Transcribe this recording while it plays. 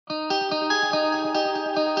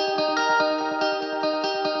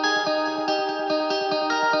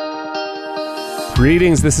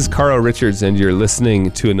Greetings, this is Carl Richards, and you're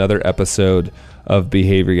listening to another episode of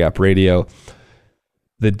Behavior Gap Radio.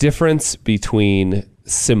 The difference between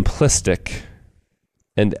simplistic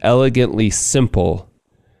and elegantly simple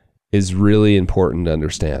is really important to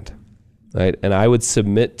understand, right? And I would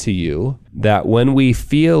submit to you that when we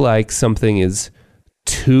feel like something is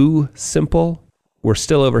too simple, we're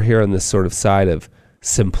still over here on this sort of side of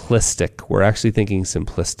simplistic. We're actually thinking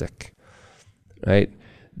simplistic, right?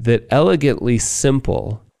 That elegantly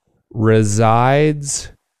simple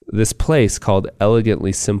resides, this place called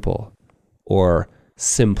elegantly simple or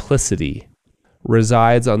simplicity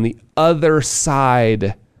resides on the other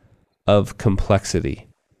side of complexity,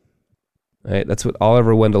 right? That's what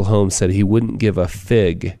Oliver Wendell Holmes said. He wouldn't give a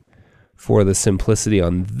fig for the simplicity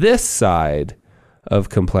on this side of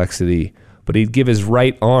complexity, but he'd give his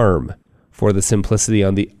right arm for the simplicity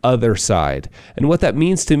on the other side. And what that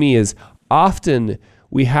means to me is often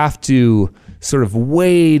we have to sort of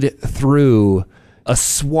wade through a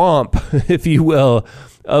swamp, if you will,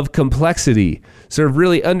 of complexity, sort of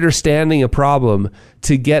really understanding a problem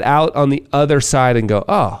to get out on the other side and go,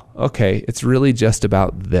 oh, okay, it's really just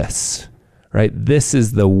about this, right? This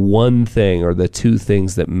is the one thing or the two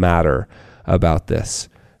things that matter about this,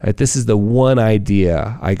 right? This is the one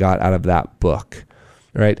idea I got out of that book,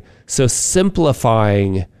 right? So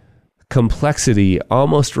simplifying complexity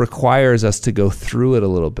almost requires us to go through it a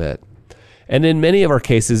little bit. And in many of our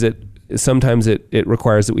cases, sometimes it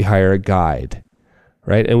requires that we hire a guide,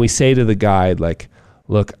 right? And we say to the guide, like,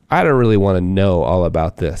 look, I don't really want to know all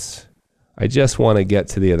about this. I just want to get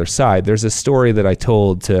to the other side. There's a story that I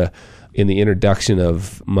told in the introduction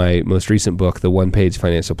of my most recent book, The One-Page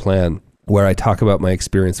Financial Plan, where I talk about my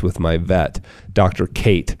experience with my vet, Dr.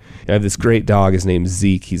 Kate. I have this great dog. His name's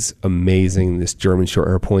Zeke. He's amazing, this German short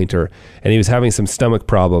hair pointer. And he was having some stomach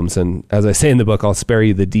problems. And as I say in the book, I'll spare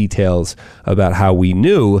you the details about how we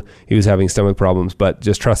knew he was having stomach problems, but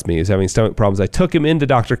just trust me, he was having stomach problems. I took him into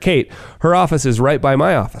Dr. Kate. Her office is right by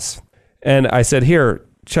my office. And I said, here,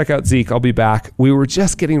 check out Zeke. I'll be back. We were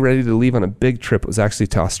just getting ready to leave on a big trip. It was actually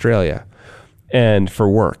to Australia and for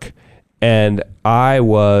work. And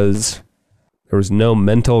there was no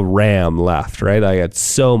mental RAM left, right? I had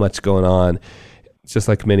so much going on, just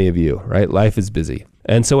like many of you, right? Life is busy.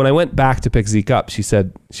 And so when I went back to pick Zeke up, she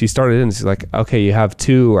started in, she's like, okay, you have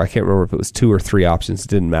two, or I can't remember if it was two or three options. It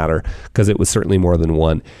didn't matter because it was certainly more than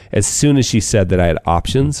one. As soon as she said that I had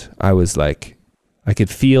options, I was like, I could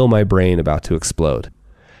feel my brain about to explode.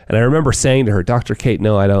 And I remember saying to her, Dr. Kate,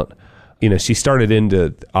 no, I don't, she started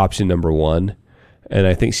into option number one. And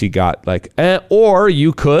I think she got like, or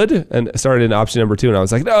you could, and started in option number two. And I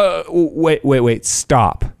was like, no, wait,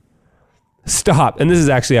 stop. And this is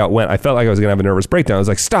actually how it went. I felt like I was going to have a nervous breakdown. I was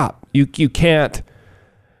like, stop, you can't.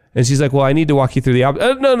 And she's like, well, I need to walk you through the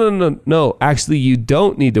option. No, actually, you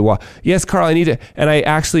don't need to walk. Yes, Carl, I need to. And I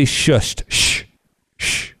actually shushed, shh,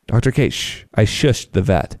 Dr. Kate, shh. I shushed the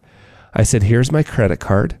vet. I said, here's my credit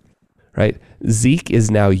card, right? Zeke is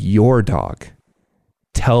now your dog.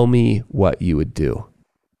 Tell me what you would do.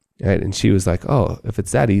 Right? And she was like, oh, if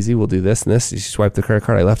it's that easy, we'll do this and this. She swiped the credit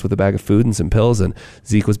card. I left with a bag of food and some pills, and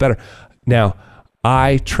Zeke was better. Now,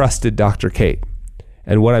 I trusted Dr. Kate.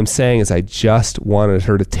 And what I'm saying is I just wanted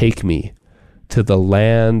her to take me to the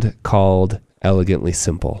land called elegantly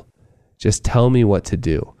simple. Just tell me what to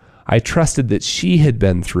do. I trusted that she had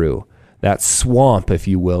been through that swamp, if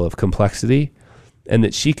you will, of complexity, and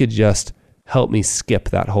that she could just help me skip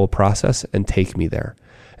that whole process and take me there.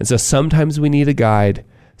 And so sometimes we need a guide,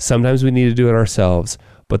 sometimes we need to do it ourselves,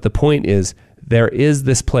 but the point is there is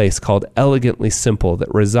this place called elegantly simple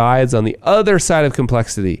that resides on the other side of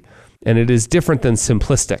complexity, and it is different than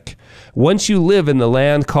simplistic. Once you live in the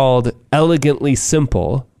land called elegantly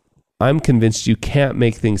simple, I'm convinced you can't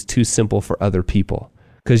make things too simple for other people,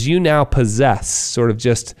 because you now possess sort of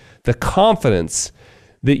just the confidence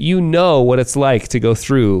that you know what it's like to go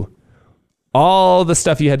through all the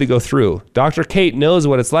stuff you had to go through. Dr. Kate knows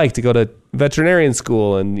what it's like to go to veterinarian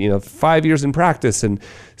school and 5 years in practice and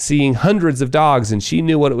seeing hundreds of dogs, and she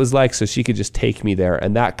knew what it was like, so she could just take me there.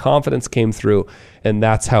 And that confidence came through, and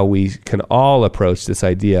that's how we can all approach this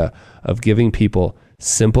idea of giving people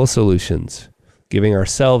simple solutions, giving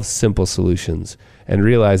ourselves simple solutions, and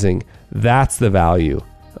realizing that's the value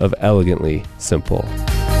of elegantly simple.